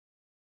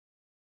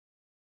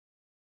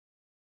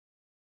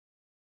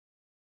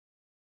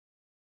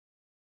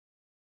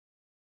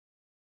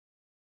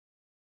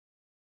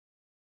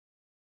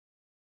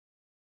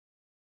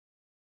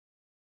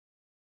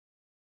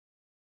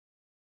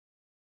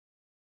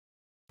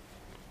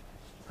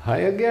Hi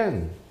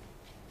again.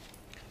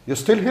 You're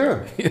still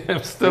here.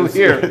 I'm still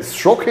here. It's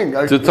shocking.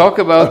 To talk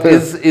about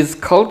is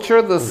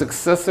culture the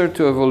successor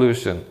to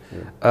evolution?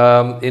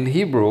 Yeah. In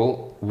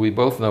Hebrew, we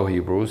both know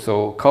Hebrew,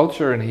 so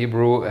culture in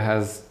Hebrew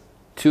has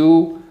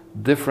two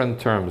different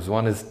terms.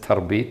 One is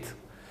tarbit,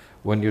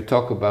 when you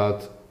talk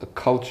about a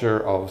culture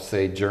of,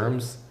 say,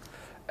 germs,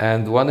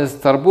 and one is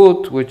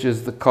tarbut, which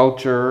is the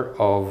culture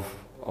of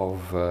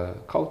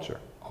culture.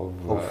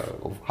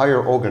 Of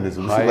higher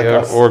organisms,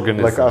 higher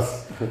organisms. like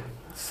us.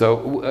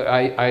 So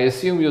I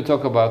assume you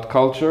talk about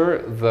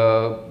culture,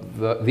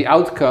 the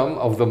outcome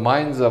of the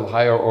minds of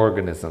higher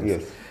organisms.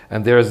 Yes.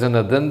 And there's an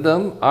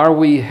addendum. Are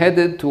we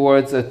headed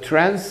towards a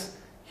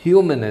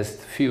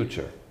transhumanist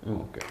future?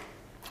 Okay.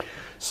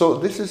 So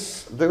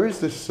there is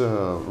this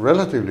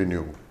relatively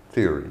new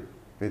theory.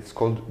 It's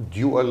called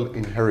dual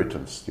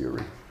inheritance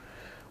theory,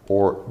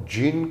 or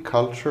gene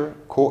culture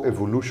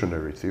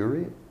co-evolutionary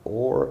theory,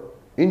 or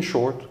in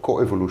short,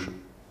 co-evolution.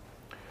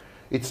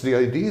 It's the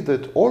idea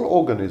that all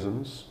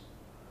organisms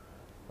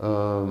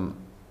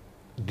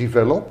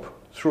develop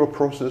through a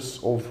process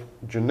of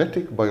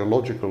genetic,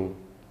 biological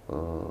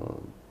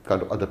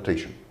kind of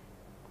adaptation.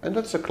 And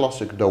that's a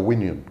classic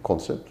Darwinian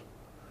concept,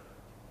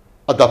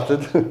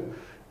 adapted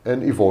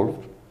and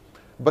evolved,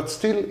 but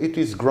still it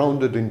is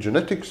grounded in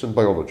genetics and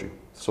biology.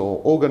 So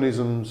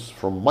organisms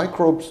from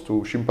microbes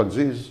to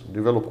chimpanzees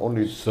develop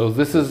only... So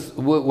this is,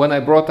 when I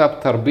brought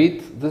up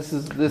tarbit, this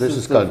is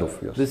kind of,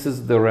 yes. This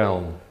is the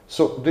realm.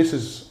 So this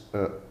is,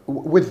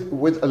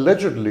 with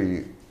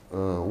allegedly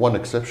one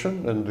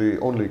exception, and the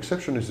only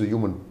exception is the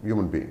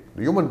human being.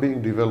 The human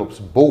being develops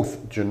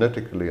both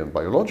genetically and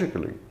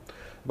biologically,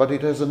 but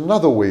it has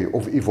another way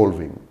of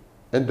evolving,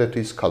 and that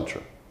is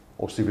culture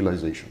or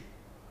civilization.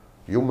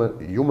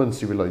 Human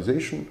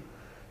civilization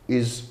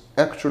is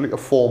actually a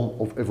form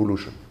of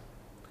evolution.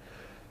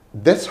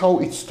 That's how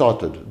it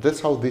started. That's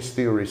how this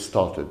theory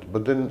started.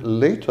 But then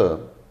later,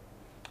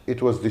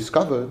 it was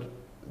discovered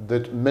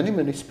that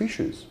many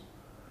species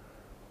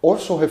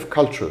also have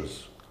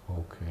cultures,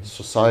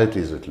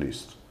 societies at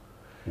least.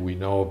 We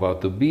know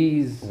about the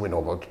bees. We know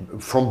about,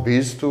 from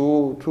bees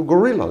to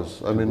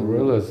gorillas. I mean,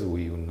 gorillas,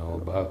 we know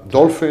about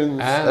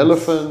dolphins,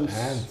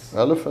 ants,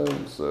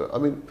 elephants.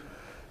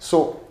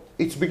 So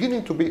it's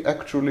beginning to be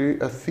actually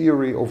a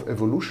theory of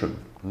evolution,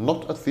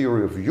 not a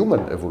theory of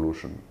human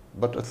evolution,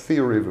 but a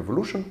theory of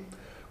evolution,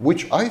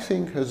 which I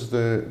think has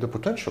the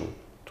potential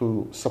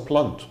to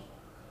supplant,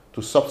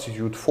 to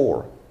substitute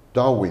for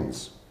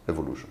Darwin's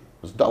evolution.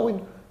 Because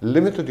Darwin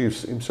limited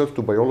himself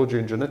to biology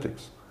and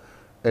genetics.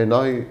 And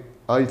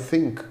I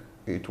think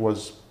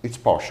it's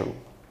partial.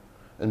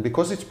 And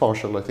because it's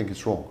partial, I think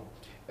it's wrong.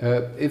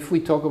 If we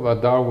talk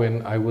about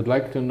Darwin, I would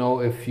like to know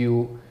if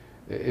you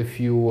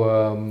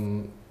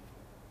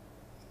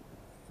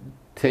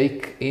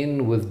take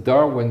in with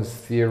Darwin's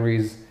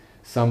theories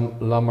some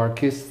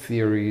Lamarckist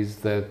theories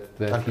that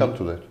I'll come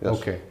to that, yes.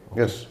 Okay.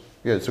 Yes.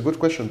 Yeah, it's a good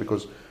question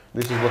because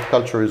this is what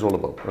culture is all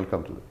about. I'll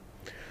come to that.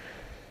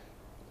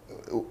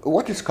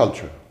 What is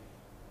culture?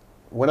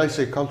 When I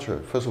say culture,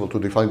 first of all, to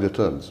define the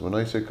terms, when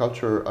I say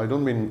culture, I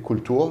don't mean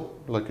Kultur,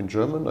 like in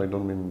German,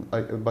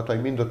 but I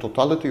mean the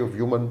totality of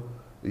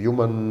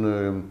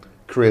human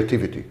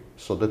creativity.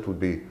 So that would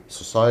be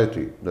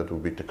society, that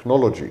would be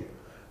technology,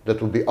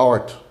 that would be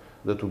art,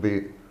 that would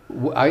be...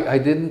 I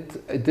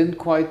didn't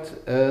quite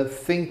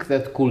think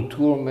that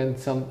Kultur meant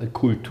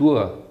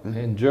Kultur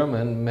in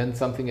German meant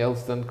something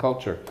else than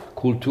culture.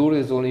 Kultur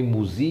is only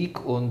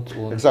Musik und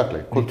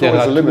exactly. Kultur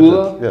is a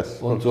limited, yes.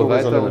 Und so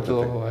weiter und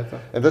so weiter.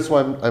 And that's why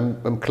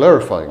I'm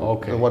clarifying.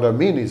 Okay. And what I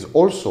mean is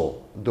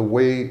also the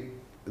way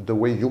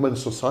human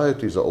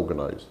societies are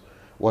organized.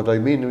 What I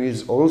mean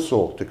is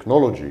also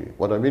technology.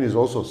 What I mean is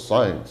also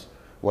science.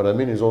 What I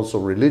mean is also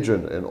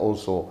religion and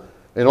also.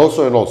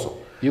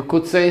 You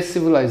could say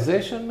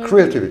civilization, maybe?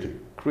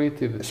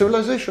 Creativity.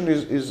 Civilization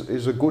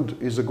is a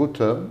good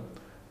term,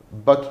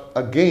 but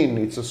again,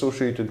 it's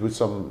associated with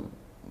some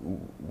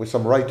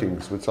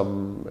writings,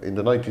 in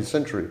the 19th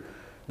century,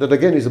 that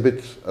again is a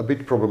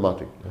bit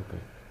problematic. Okay.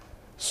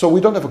 So we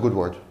don't have a good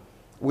word.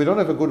 We don't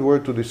have a good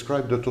word to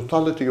describe the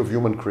totality of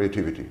human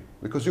creativity,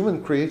 because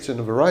human creates in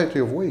a variety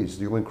of ways.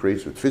 The human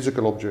creates with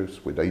physical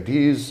objects, with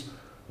ideas,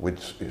 with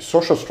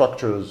social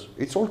structures.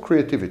 It's all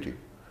creativity.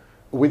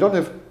 We don't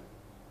have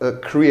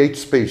create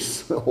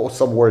space or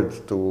some word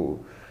to...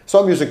 So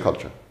I'm using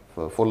culture,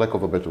 for lack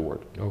of a better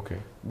word. Okay.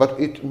 But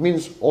it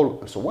means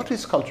all... So what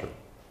is culture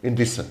in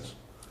this sense?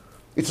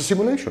 It's a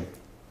simulation.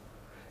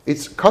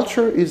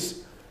 Culture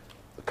is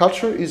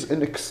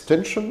an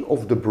extension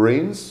of the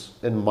brains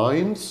and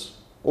minds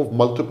of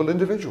multiple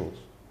individuals.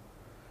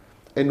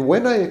 And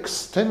when I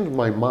extend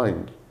my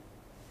mind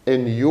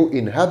and you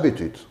inhabit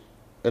it,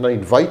 and I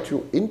invite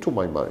you into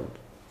my mind,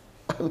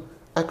 I'm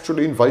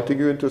actually inviting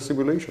you into a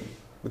simulation.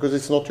 Because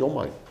it's not your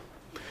mind.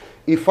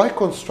 If I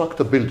construct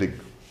a building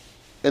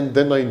and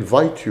then I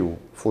invite you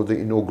for the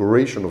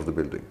inauguration of the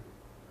building,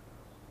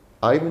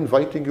 I'm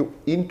inviting you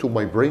into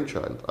my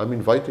brainchild. I'm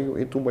inviting you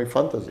into my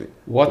fantasy.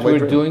 What my we're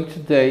dream. doing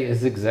today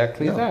is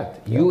exactly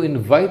that. You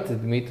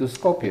invited me to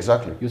Skopje.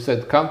 Exactly. You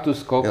said, come to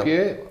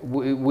Skopje,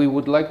 we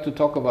would like to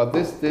talk about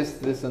this,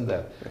 this and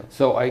that.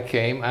 So I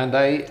came and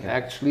I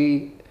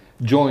actually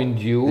joined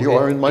you. You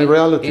are in my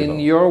reality in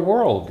now. your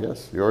world.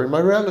 Yes, you are in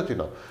my reality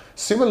now.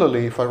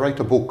 Similarly, if I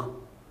write a book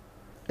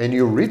and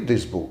you read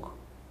this book,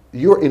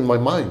 you're in my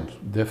mind.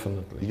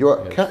 Definitely. You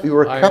are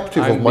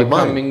captive of my mind.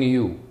 I'm becoming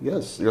you.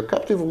 Yes, you're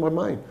captive of my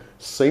mind.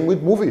 Same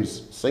with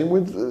movies. Same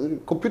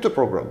with computer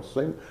programs.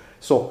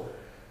 So,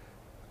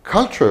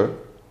 culture,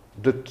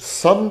 the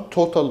sum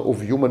total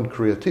of human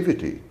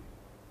creativity,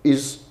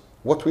 is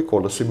what we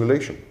call a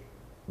simulation,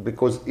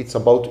 because it's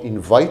about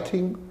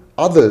inviting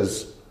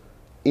others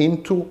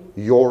into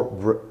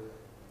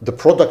the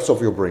products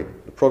of your brain,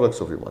 the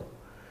products of your mind.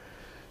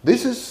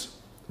 This is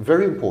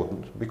very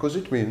important because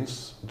it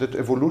means that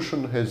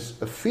evolution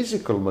has a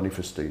physical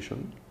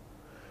manifestation,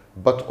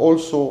 but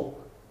also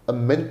a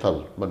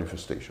mental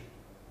manifestation.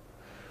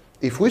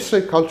 If we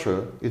say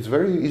culture, it's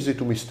very easy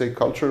to mistake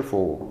culture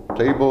for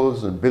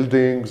tables and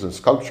buildings and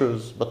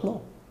sculptures, but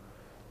no.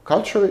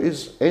 Culture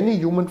is any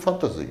human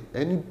fantasy,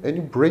 any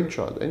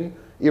brainchild, any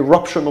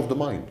eruption of the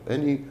mind.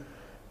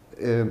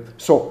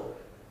 So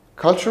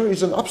culture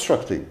is an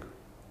abstract thing.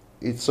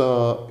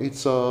 So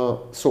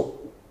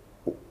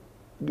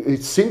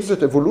it seems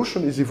that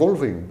evolution is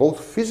evolving both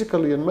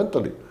physically and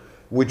mentally,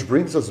 which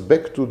brings us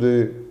back to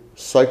the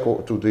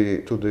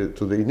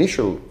to the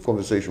initial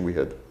conversation we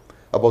had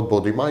about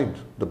body-mind,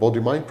 the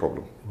body-mind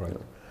problem. Right.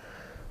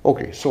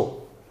 Okay,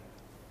 so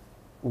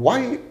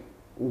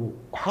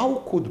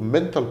how could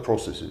mental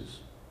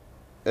processes,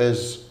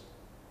 as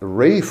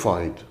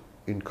reified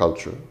in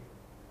culture,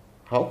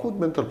 how could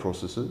mental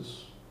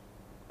processes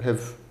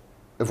have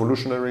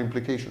evolutionary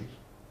implications?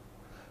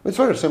 It's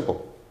very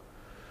simple.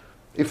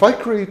 If I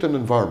create an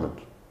environment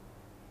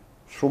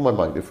through my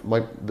mind,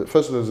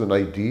 first there's an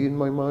idea in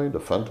my mind, a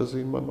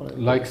fantasy in my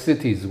mind. Like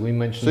cities, we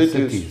mentioned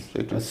cities.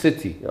 A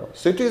city. Yeah.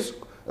 Cities,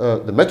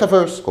 the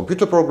metaverse,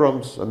 computer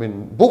programs, I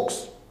mean,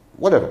 books,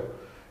 whatever.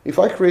 If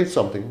I create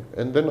something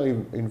and then I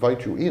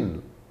invite you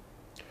in,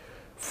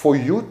 for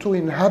you to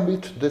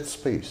inhabit that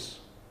space,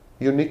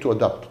 you need to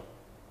adapt.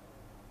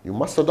 You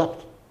must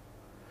adapt.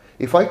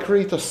 If I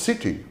create a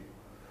city,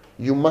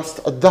 you must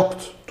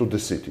adapt to the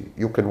city.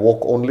 You can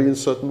walk only in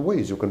certain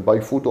ways. You can buy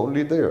food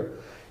only there.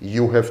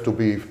 You have to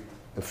be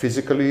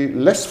physically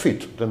less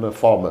fit than a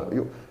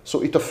farmer.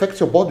 So it affects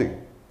your body,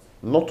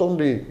 not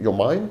only your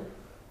mind,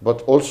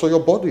 but also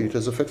your body. It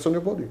has effects on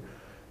your body.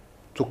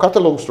 To cut a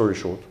long story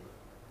short,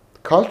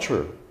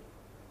 culture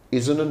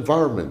is an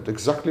environment,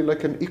 exactly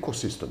like an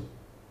ecosystem.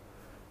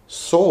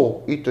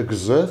 So it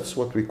exerts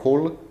what we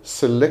call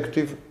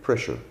selective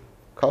pressure.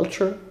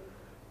 Culture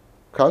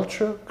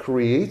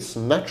creates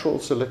natural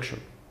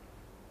selection.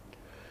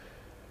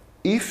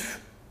 If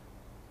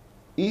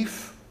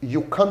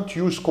you can't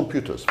use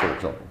computers, for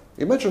example,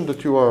 imagine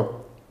that you are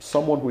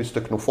someone who is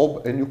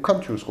technophobe and you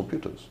can't use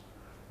computers.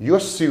 You are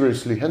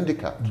seriously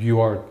handicapped. You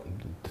are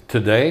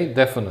today,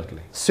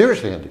 definitely.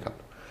 Seriously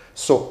handicapped.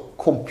 So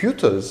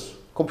computers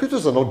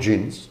are not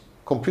genes,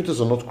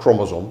 computers are not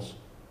chromosomes,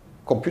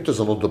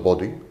 computers are not the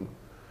body.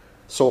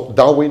 So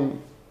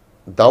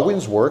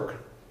Darwin's work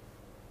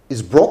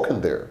is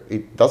broken there.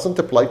 It doesn't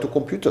apply to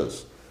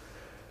computers.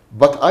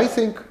 But I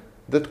think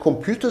that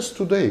computers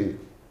today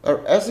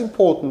are as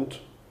important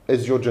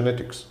as your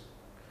genetics.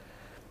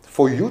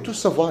 For you to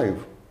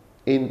survive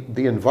in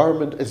the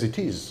environment as it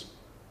is,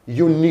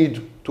 you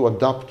need to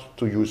adapt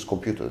to use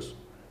computers.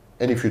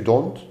 And if you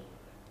don't,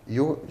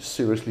 you're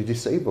seriously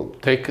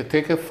disabled. Take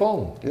a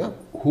phone. Yeah.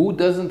 Who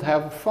doesn't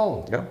have a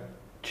phone? Yeah.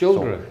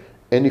 Children.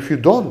 And if you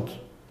don't,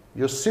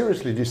 you're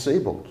seriously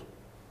disabled.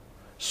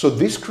 So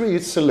this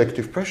creates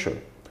selective pressure.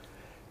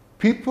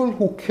 People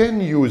who can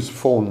use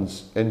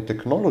phones and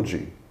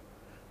technology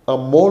are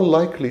more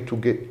likely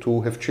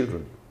to have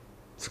children.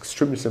 It's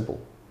extremely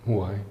simple.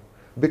 Why?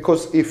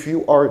 Because if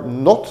you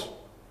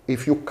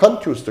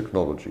can't use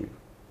technology,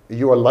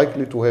 you are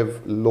likely to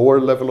have lower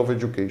level of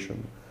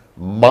education,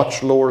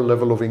 much lower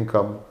level of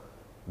income.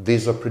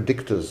 These are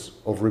predictors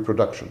of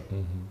reproduction.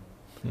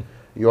 Mm-hmm.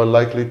 You are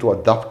likely to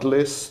adapt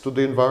less to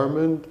the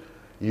environment.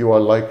 You are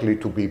likely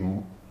to be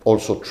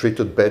also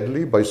treated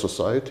badly by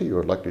society. You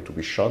are likely to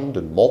be shunned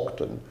and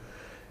mocked.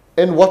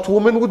 And what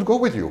woman would go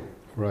with you?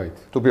 Right.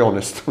 To be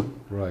honest.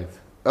 Right.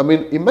 I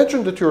mean,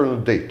 imagine that you're on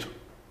a date.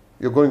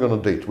 You're going on a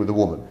date with a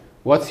woman.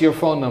 What's your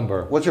phone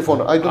number? What's your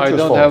phone? I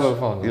don't have a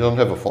phone. You don't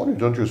have a phone? You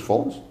don't use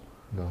phones?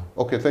 No.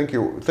 Okay, thank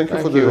you. Thank you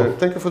for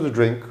the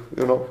drink,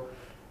 you know.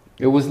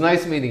 It was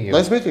nice meeting you.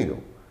 Nice meeting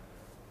you.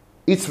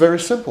 It's very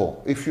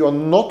simple. If you are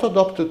not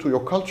adapted to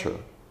your culture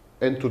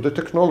and to the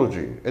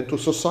technology and to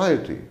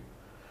society,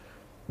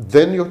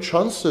 then your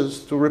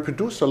chances to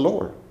reproduce are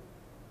lower.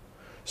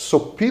 So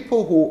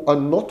people who are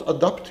not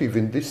adaptive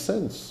in this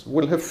sense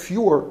will have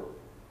fewer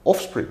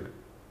offspring.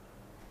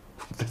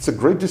 That's a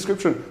great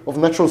description of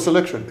natural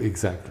selection.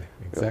 Exactly.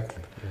 Yeah.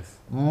 Yes.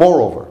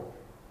 Moreover,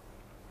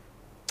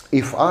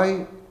 if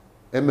I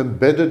am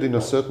embedded in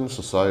a certain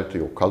society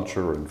or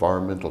culture or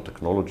environment or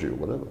technology or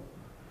whatever,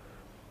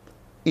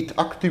 it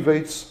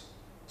activates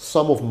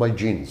some of my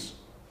genes.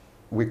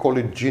 We call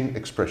it gene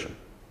expression.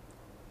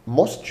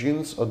 Most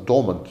genes are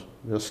dormant,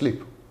 they're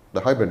asleep,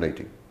 they're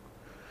hibernating,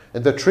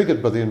 and they're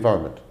triggered by the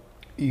environment.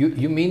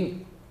 You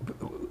mean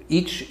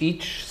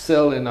each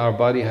cell in our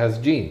body has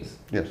genes?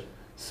 Yes.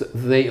 So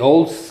they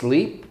all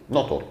sleep?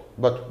 Not all,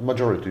 but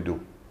majority do.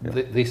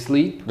 Yeah. They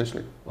sleep? They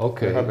sleep.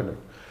 Okay. They hibernate.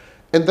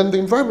 And then the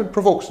environment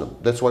provokes them.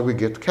 That's why we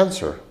get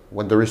cancer.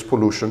 When there is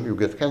pollution, you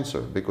get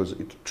cancer because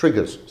it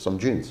triggers some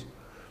genes.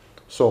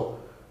 So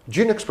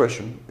gene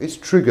expression is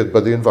triggered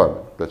by the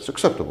environment. That's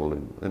acceptable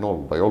in all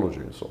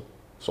biology and so on.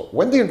 So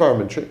when the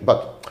environment changes,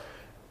 but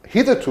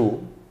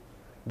hitherto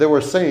they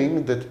were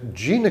saying that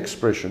gene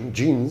expression,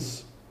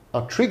 genes,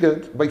 are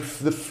triggered by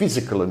the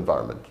physical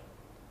environment,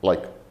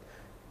 like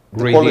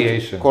the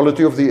radiation,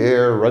 quality of the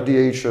air,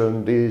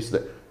 radiation, this,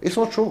 that. It's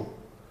not true.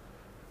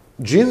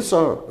 Genes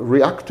are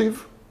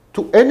reactive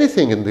to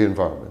anything in the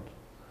environment.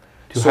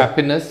 To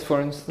happiness, for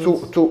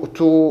instance?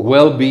 To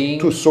well-being?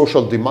 To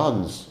social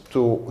demands,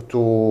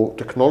 to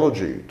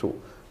technology.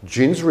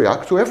 Genes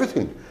react to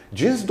everything.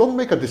 Genes don't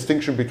make a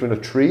distinction between a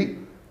tree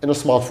and a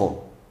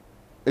smartphone.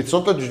 It's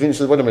not that genes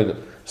say, wait a minute,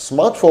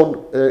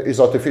 smartphone is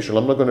artificial,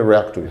 I'm not going to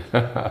react to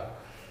it.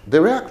 They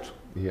react.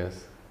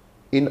 Yes.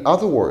 In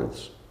other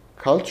words,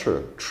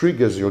 culture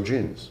triggers your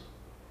genes.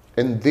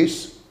 And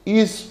this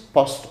is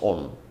passed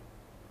on.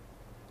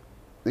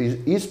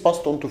 It is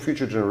passed on to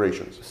future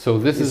generations. So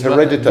this is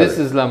hereditary. This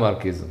is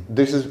Lamarckism.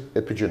 This is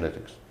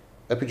epigenetics.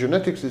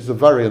 Epigenetics is a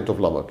variant of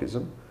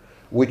Lamarckism,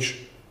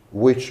 which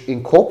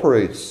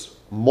incorporates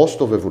most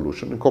of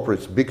evolution,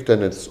 incorporates big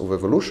tenets of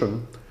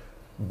evolution,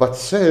 but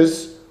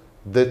says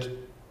that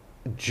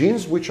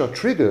genes which are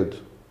triggered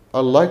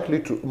are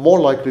more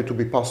likely to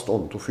be passed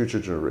on to future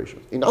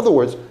generations. In other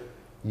words,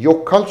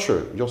 your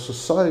culture, your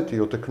society,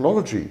 your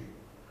technology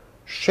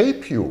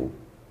shape you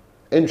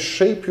and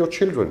shape your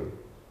children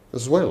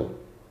as well.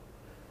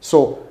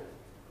 So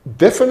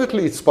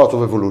definitely it's part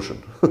of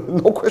evolution,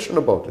 no question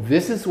about it.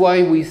 This is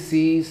why we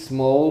see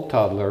small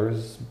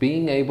toddlers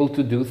being able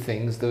to do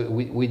things that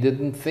we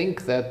didn't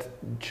think that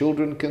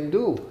children can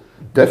do.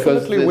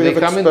 Definitely, because they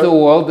come into a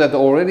world that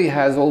already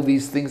has all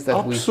these things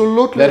that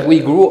we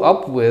grew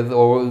up with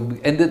or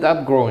ended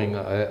up growing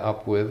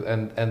up with,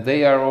 and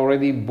they are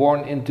already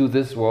born into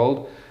this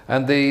world,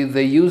 and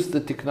they use the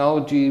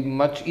technology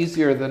much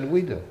easier than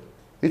we do.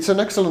 It's an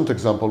excellent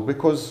example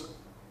because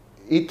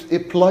it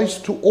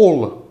applies to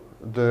all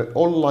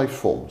life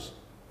forms.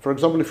 For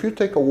example, if you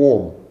take a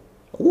worm,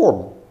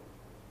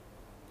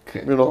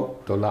 Okay. you know,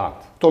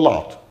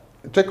 tolat,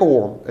 take a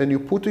worm and you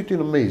put it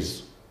in a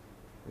maze,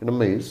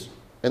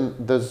 and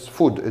there's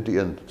food at the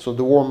end. So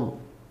the worm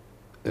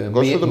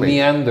goes to the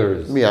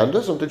maze.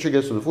 Meanders until she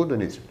gets to the food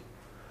and eats it.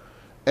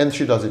 And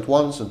she does it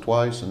once and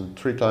twice and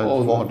 3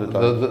 times, 400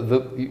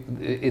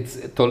 times.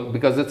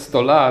 Because it's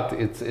tolat,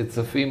 it's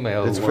a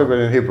female. It's a female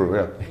in Hebrew,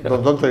 yeah.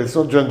 Don't say it's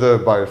not gender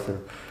bias.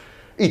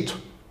 It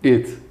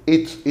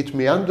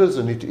meanders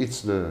and it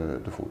eats the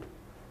food.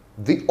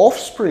 The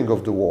offspring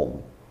of the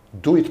worm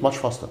do it much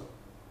faster.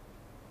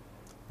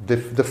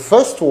 The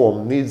first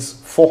worm needs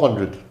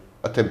 400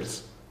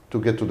 attempts to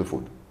get to the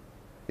food.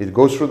 It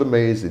goes through the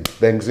maze, it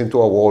bangs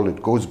into a wall,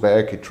 it goes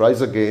back, it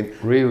tries again.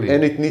 Really?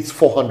 And it needs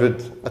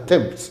 400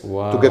 attempts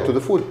to get to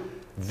the food.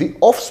 The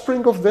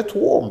offspring of that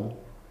worm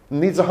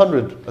needs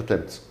 100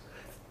 attempts.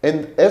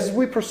 And as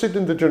we proceed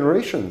in the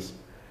generations,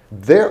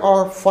 there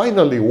are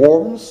finally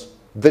worms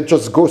that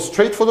just go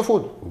straight for the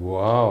food.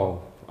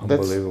 Wow,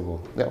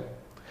 unbelievable. Yeah.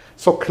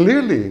 So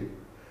clearly,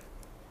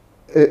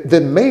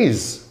 the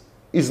maze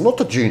is not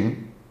a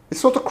gene,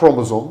 it's not a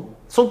chromosome,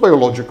 it's not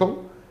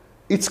biological,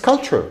 it's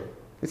culture,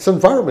 it's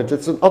environment,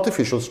 it's an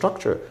artificial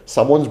structure,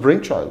 someone's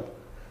brainchild.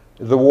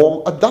 The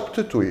worm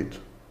adapted to it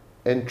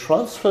and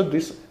transferred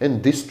this,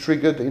 and this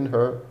triggered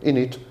in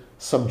it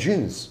some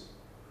genes.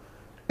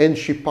 And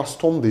she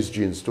passed on these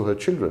genes to her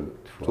children,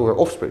 to her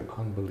offspring.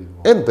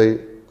 Unbelievable. And they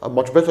are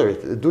much better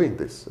at doing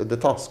this, at the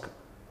task.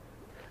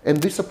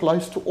 And this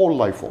applies to all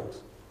life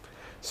forms.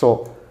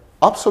 So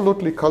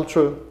absolutely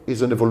culture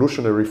is an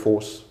evolutionary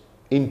force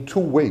in 2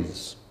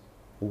 ways.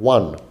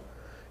 One,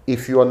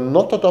 if you are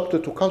not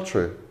adapted to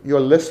culture, you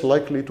are less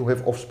likely to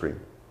have offspring.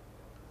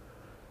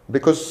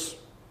 Because,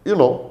 you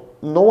know,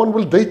 no one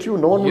will date you,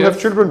 no one will have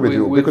children with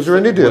you, because you're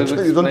an idiot.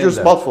 You don't use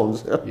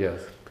smartphones.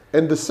 Yes.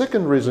 And the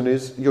second reason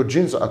is your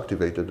genes are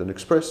activated and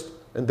expressed,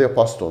 and they're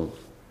passed on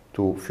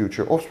to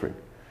future offspring.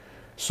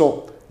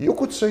 So you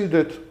could say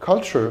that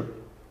culture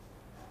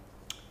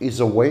is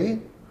a way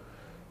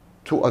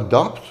to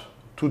adapt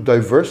to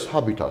diverse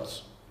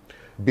habitats.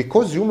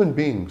 Because human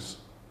beings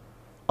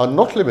are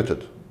not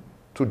limited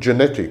to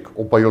genetic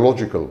or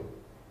biological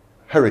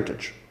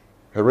heritage,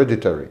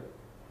 hereditary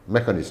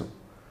mechanism,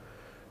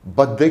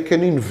 but they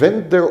can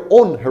invent their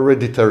own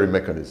hereditary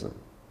mechanism.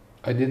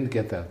 I didn't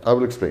get that. I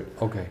will explain.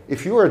 Okay.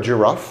 If you are a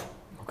giraffe,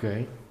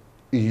 okay,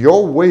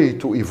 your way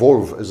to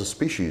evolve as a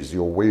species,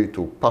 your way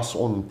to pass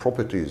on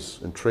properties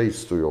and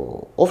traits to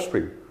your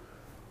offspring,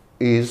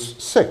 is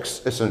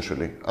sex,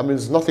 essentially. I mean,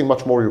 there's nothing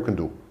much more you can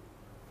do.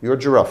 You're a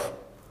giraffe.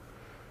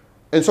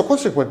 And so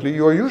consequently,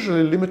 you are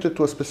usually limited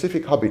to a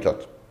specific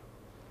habitat,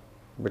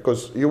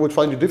 because you would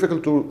find it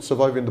difficult to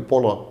survive in the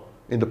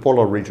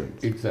polar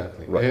regions.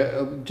 Exactly.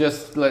 Right.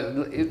 Just like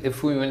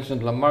if we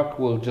mentioned Lamarck,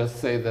 we'll just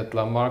say that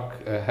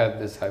Lamarck had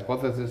this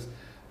hypothesis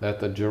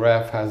that a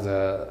giraffe has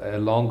a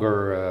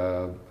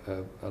longer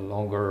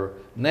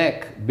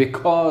neck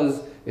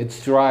because it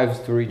strives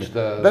to reach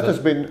that has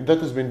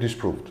been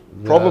disproved.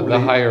 Probably the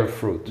higher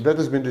fruit. That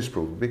has been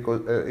disproved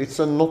because it's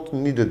a not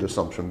needed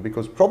assumption,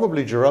 because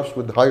probably giraffes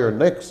with higher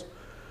necks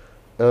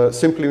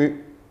simply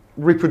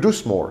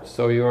reproduce more.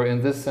 So you're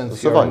in this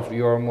sense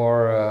you're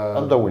more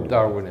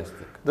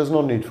Darwinistic. There's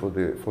no need for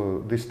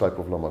this type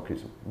of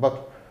Lamarckism.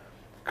 But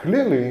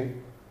clearly,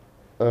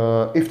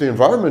 if the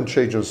environment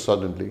changes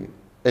suddenly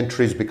and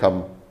trees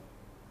become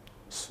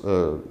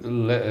smaller,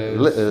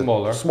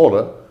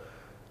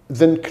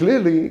 then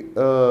clearly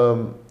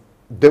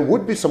there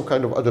would be some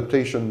kind of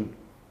adaptation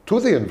to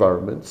the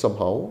environment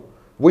somehow,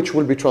 which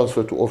will be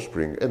transferred to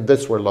offspring, and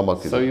that's where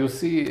Lamarck is. So you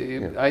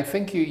see, I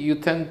think you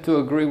tend to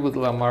agree with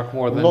Lamarck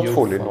more than not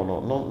fully.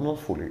 Not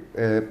fully.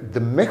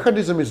 The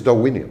mechanism is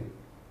Darwinian,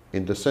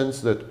 in the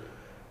sense that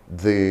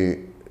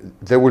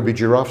there will be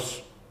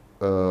giraffes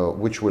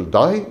which will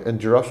die and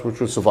giraffes which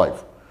will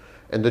survive.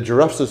 And the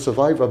giraffes that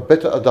survive are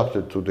better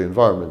adapted to the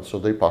environment, so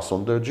they pass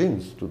on their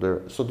genes to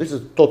their. So this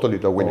is totally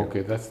Darwinian.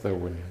 Okay, that's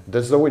Darwinian.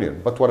 That's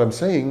Darwinian. But what I'm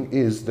saying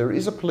is there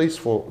is a place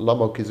for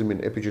Lamarckism in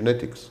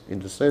epigenetics, in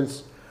the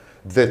sense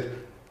that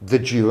the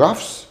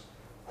giraffes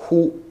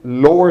who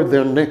lower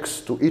their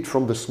necks to eat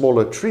from the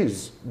smaller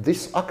trees,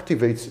 this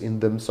activates in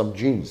them some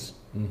genes.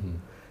 Mm-hmm.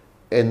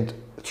 And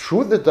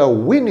through the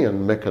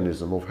Darwinian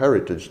mechanism of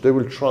heritage, they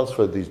will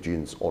transfer these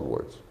genes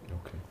onwards.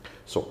 Okay.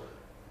 So,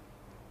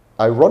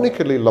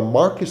 ironically,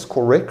 Lamarck is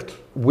correct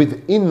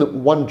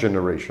within one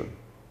generation,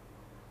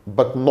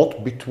 but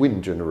not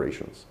between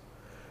generations.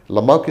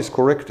 Lamarck is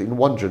correct in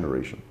one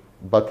generation,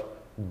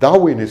 but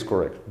Darwin is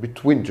correct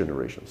between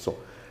generations. So,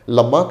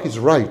 Lamarck is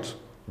right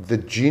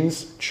that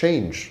genes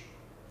change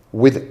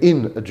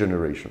within a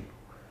generation.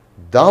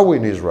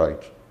 Darwin is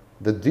right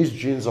that these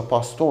genes are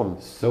passed on.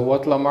 So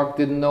what Lamarck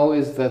didn't know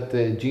is that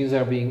the genes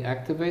are being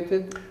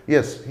activated?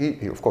 Yes,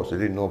 he of course he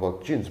didn't know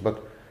about genes,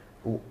 but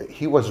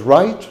he was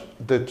right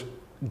that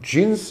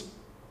genes,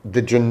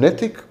 the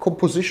genetic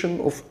composition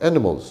of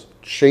animals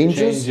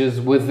changes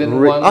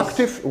within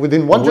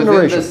within one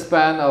generation. Within the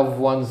span of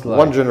one's life.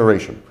 One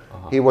generation.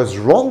 He was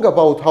wrong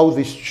about how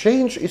this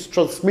change is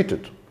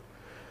transmitted.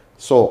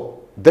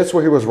 So that's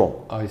where he was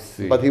wrong. I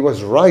see. But he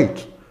was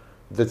right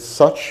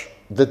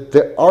that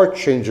there are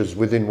changes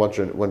within one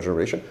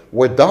generation,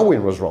 where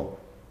Darwin was wrong.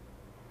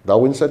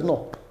 Darwin said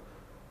no.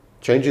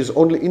 Change is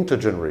only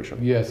intergeneration.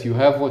 Yes, you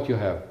have what you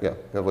have. Yeah,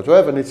 you have what you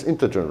have, and it's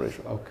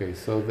intergeneration. Okay,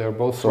 so they're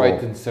both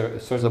right in certain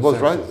senses. They're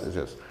both right,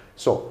 yes.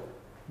 So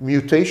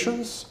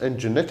mutations and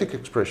genetic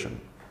expression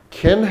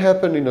can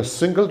happen in a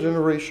single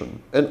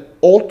generation and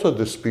alter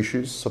the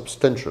species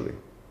substantially.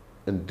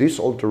 And this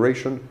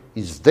alteration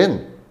is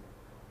then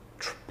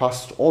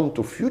passed on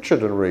to future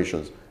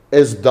generations,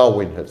 as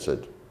Darwin had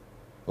said.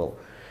 No.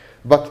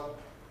 But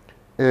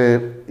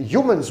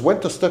humans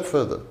went a step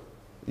further.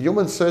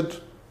 Humans said,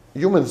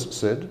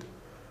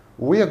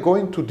 we are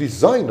going to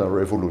design our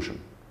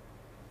evolution.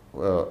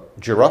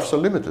 Giraffes are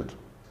limited,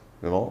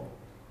 to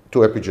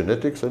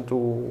epigenetics and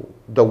to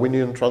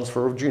Darwinian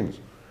transfer of genes.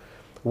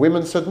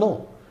 Women said,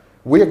 no,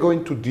 we are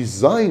going to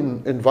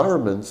design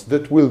environments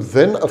that will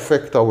then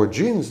affect our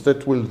genes,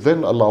 that will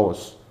then allow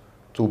us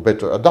to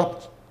better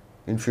adapt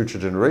in future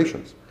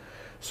generations.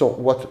 So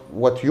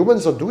what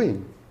humans are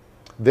doing,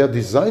 they are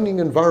designing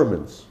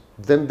environments,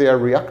 then they are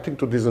reacting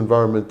to this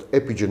environment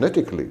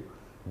epigenetically,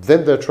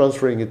 then they're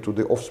transferring it to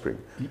the offspring.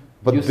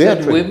 But you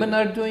said women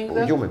are doing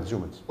that? Humans.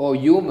 Oh,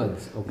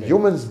 humans, okay.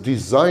 Humans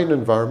design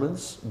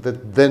environments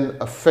that then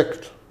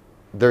affect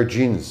their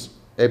genes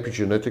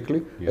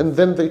epigenetically, yes, and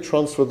then they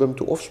transfer them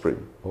to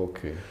offspring.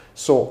 Okay.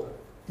 So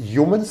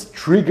humans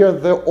trigger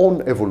their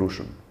own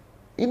evolution.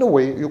 In a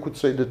way, you could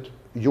say that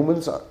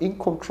humans are in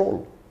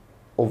control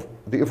of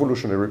the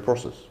evolutionary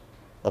process.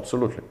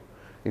 Absolutely.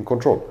 In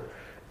control.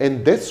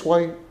 And that's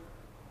why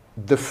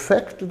the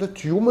fact that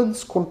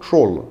humans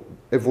control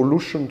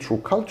evolution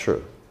through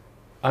culture.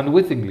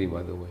 Unwittingly,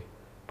 by the way,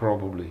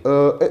 probably.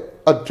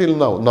 Until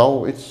now.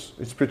 Now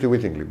it's pretty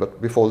wittingly,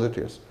 but before that,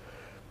 yes.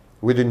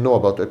 We didn't know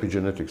about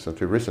epigenetics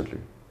until recently.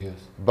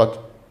 Yes.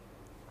 But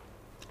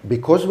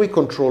because we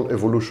control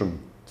evolution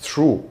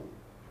through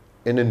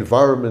an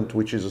environment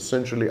which is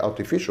essentially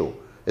artificial,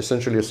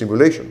 essentially a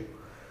simulation,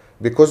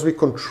 because we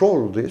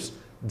control this,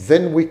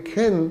 then we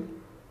can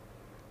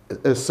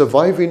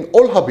survive in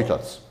all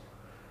habitats.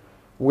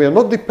 We are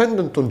not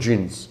dependent on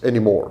genes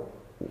anymore.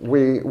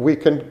 We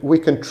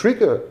can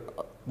trigger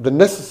the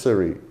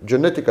necessary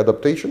genetic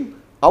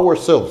adaptation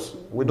ourselves.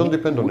 We don't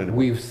depend on anyone.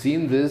 We've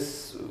seen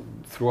this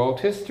throughout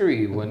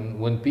history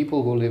when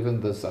people who live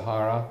in the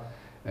Sahara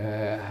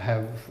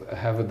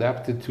have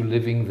adapted to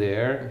living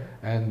there,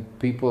 and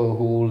people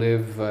who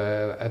live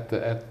at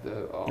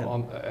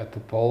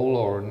the pole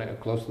or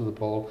close to the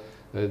pole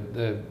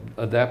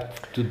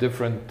adapt to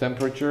different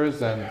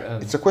temperatures and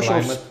it's a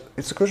question climate.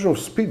 It's a question of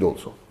speed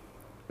also.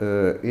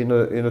 In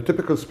a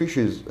typical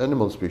species,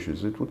 animal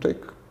species, it would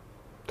take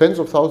tens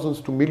of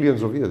thousands to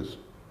millions of years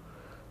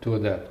to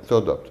adapt. to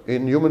adapt.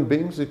 In human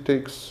beings, it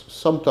takes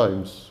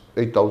sometimes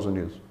 8,000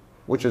 years,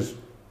 which is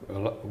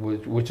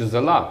Which is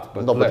a lot,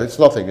 but no, but less. it's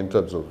nothing in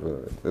terms of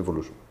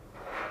evolution.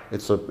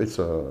 It's a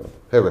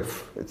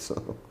heref. It's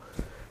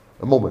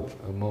a moment.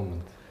 A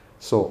moment.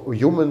 So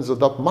humans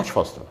adapt much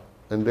faster,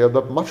 and they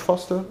adapt much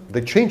faster.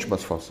 They change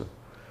much faster,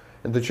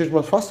 and they change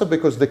much faster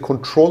because they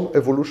control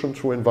evolution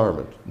through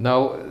environment.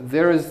 Now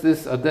there is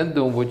this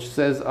addendum which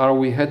says, "Are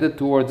we headed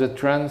towards a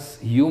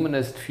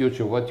transhumanist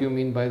future?" What do you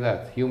mean by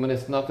that?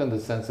 Humanist, not in the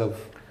sense of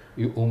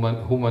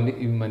humanism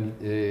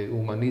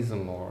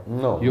or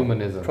No,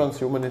 humanism.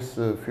 Transhumanist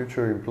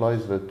future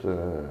implies that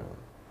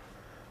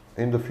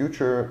in the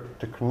future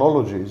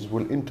technologies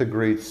will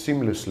integrate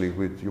seamlessly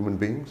with human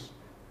beings.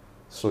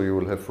 So you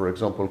will have, for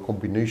example,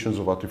 combinations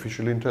of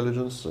artificial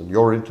intelligence and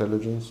your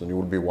intelligence, and you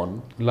will be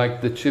one. Like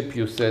the chip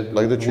you said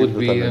Like the chip would that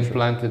be I mentioned.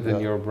 implanted in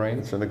Yeah, your brain.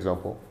 It's an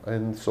example.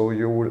 And so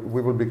we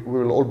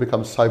will all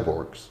become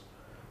cyborgs.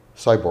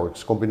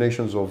 Cyborgs,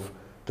 combinations of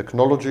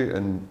technology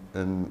and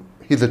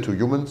hitherto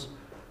humans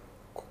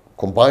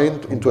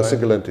combined into a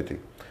single entity.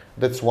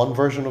 That's one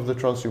version of the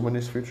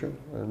transhumanist future.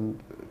 And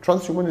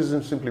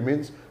transhumanism simply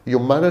means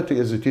humanity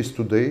as it is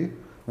today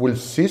will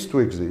cease to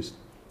exist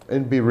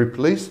and be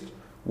replaced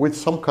with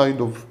some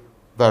kind of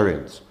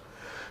variants.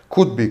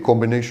 Could be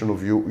combination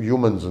of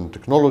humans and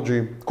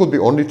technology, could be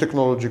only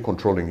technology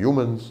controlling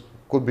humans,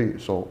 could be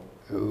so.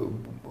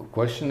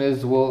 Question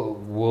is,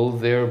 will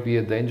there be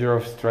a danger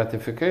of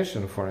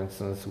stratification, for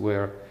instance,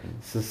 where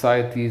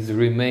societies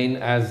remain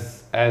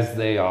as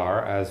they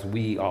are, as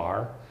we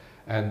are,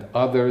 and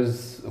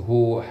others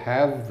who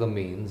have the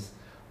means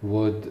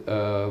would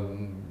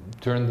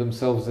turn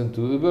themselves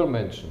into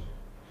Übermenschen?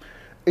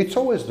 It's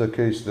always the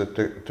case that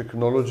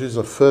technologies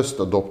are first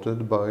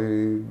adopted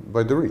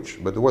by the rich,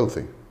 by the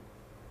wealthy,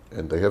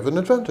 and they have an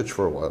advantage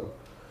for a while.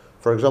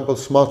 For example,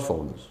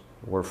 smartphones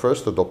were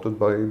first adopted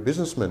by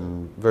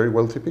businessmen, very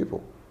wealthy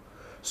people.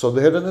 So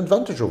they had an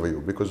advantage over you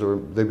because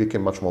they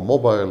became much more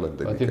mobile.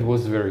 But it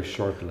was very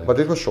short-lived. But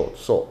it was short.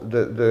 So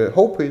the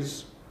hope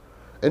is,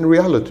 and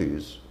reality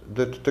is,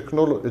 that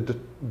technology,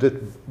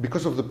 that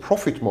because of the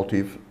profit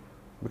motive,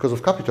 because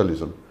of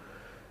capitalism,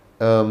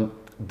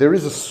 there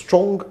is a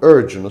strong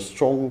urge and a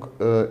strong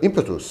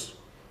impetus,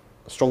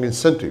 a strong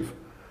incentive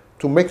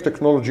to make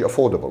technology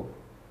affordable.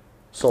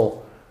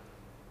 So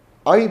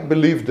I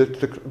believe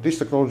that these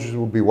technologies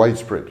will be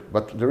widespread,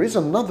 but there is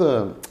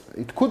another,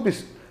 it could be,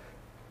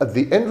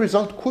 the end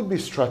result could be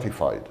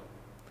stratified,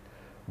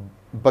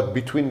 but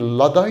between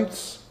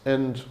Luddites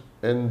and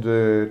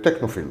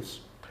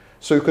technophiles.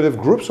 So you could have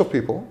groups of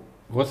people.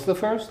 What's the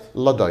first?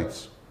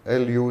 Luddites,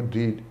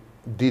 Luddites.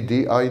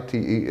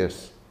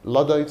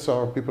 Luddites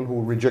are people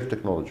who reject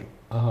technology.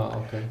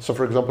 Okay. So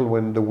for example,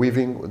 when the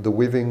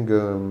weaving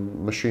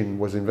machine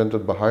was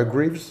invented by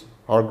Hargreaves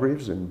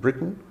in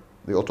Britain,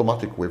 the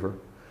automatic weaver,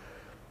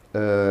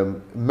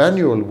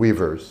 manual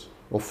weavers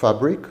of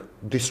fabric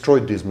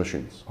destroyed these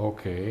machines.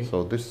 Okay.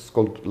 So this is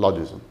called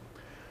Luddism.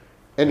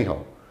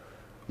 Anyhow,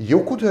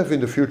 you could have in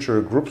the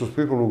future groups of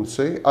people who would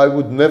say, I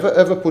would never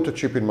ever put a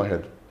chip in my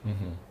head.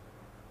 Mm-hmm.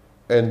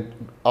 And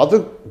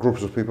other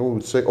groups of people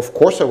would say, of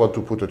course I want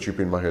to put a chip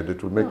in my head.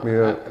 It would make me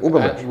a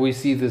Ubermensch. We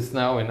see this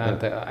now in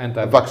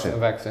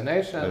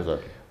anti-vaccination.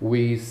 Exactly.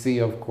 We see,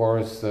 of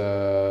course,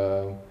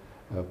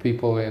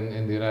 people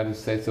in the United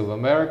States of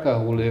America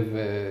who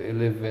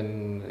live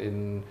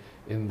in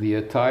the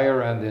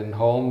attire and in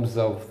homes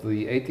of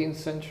the 18th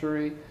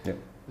century, yeah.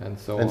 and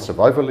so and on.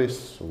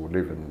 Survivalists who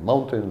live in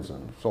mountains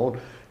and so on.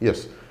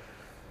 Yes.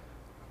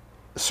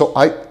 So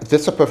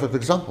that's a perfect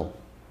example,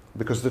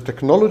 because the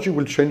technology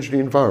will change the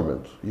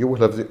environment. You will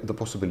have the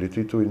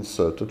possibility to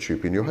insert a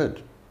chip in your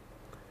head.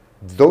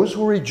 Those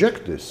who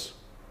reject this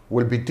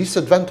will be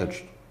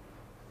disadvantaged,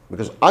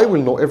 because I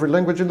will know every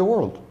language in the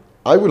world.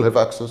 I will have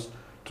access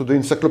to the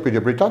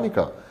Encyclopedia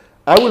Britannica.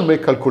 I will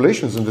make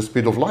calculations in the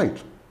speed of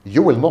light.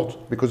 You will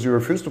not, because you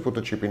refuse to put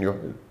a chip in your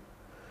head.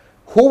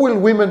 Who will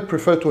women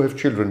prefer to have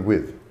children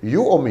with,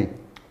 you or me?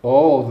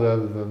 Oh,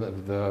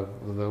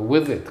 the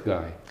with it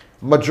guy.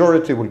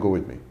 Majority will go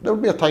with me. There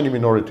will be a tiny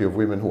minority of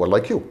women who are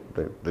like you.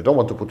 They don't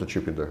want to put a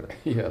chip in their head.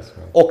 Yes.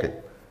 Right. Okay,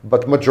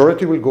 but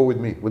majority will go with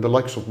me, with the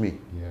likes of me.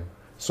 Yeah.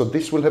 So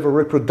this will have a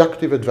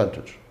reproductive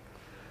advantage.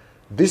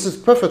 This is a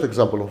perfect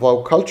example of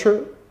how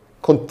culture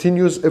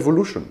continues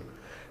evolution,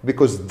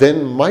 because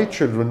then my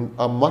children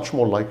are much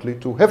more likely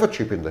to have a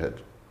chip in the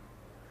head.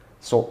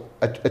 So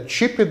a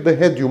chip in the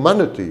head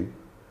humanity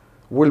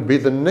will be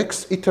the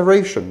next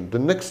iteration, the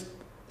next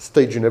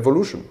stage in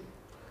evolution,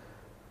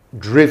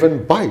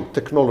 driven by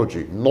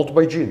technology, not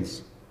by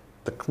genes.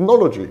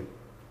 Technology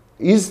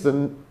is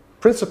the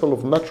principle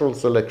of natural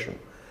selection.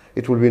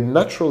 It will be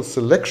natural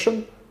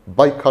selection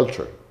by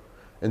culture.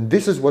 And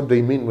this is what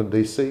they mean when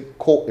they say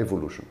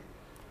co-evolution.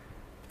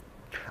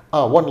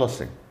 One last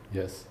thing.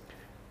 Yes.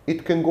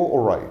 It can go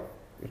awry.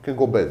 It can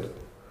go bad.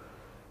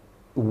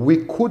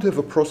 We could have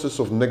a process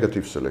of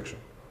negative selection.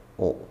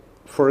 Or,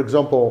 for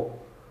example,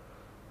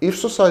 if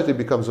society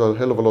becomes a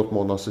hell of a lot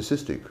more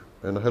narcissistic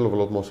and a hell of a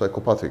lot more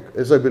psychopathic,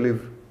 as I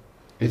believe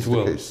is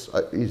the case,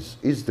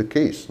 is the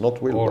case,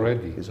 not will,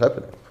 already is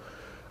happening.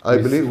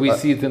 We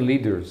see it in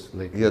leaders.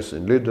 Yes,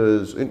 in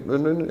leaders,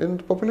 in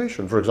the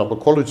population. For example,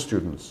 college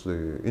students,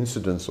 the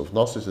incidence of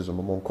narcissism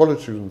among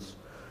college students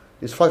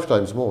is 5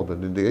 times more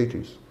than in the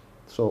 80s.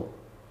 So,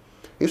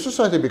 if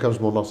society becomes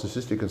more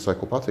narcissistic and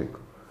psychopathic,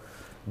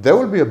 there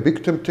will be a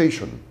big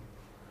temptation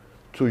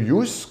to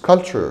use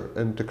culture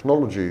and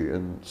technology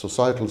and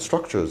societal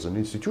structures and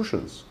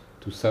institutions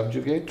to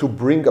subjugate, to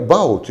bring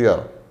about,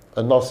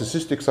 a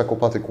narcissistic,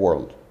 psychopathic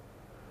world.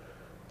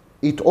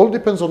 It all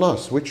depends on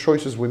us, which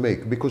choices we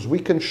make, because we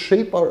can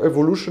shape our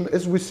evolution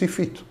as we see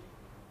fit.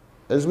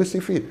 As we see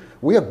fit.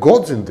 We are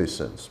gods in this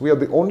sense. We are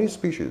the only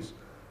species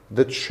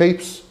that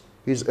shapes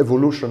his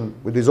evolution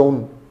with his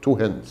own 2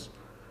 hands.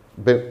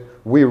 But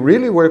we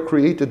really were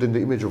created in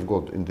the image of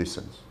God in this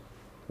sense.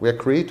 We are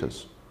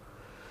creators.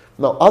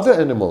 Now, other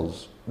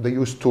animals, they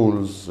use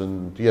tools,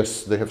 and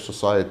yes, they have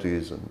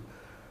societies,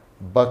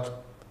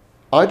 but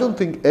I don't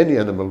think any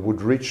animal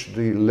would reach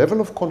the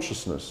level of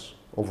consciousness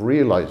of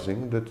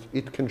realizing that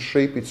it can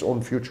shape its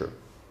own future.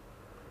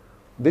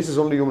 This is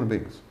only human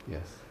beings.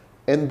 Yes.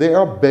 And they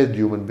are bad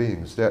human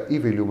beings. They are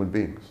evil human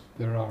beings.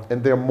 There are.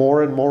 And there are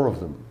more and more of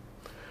them.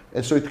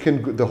 And so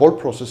the whole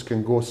process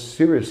can go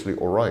seriously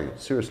awry,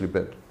 seriously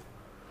bad.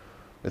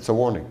 It's a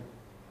warning.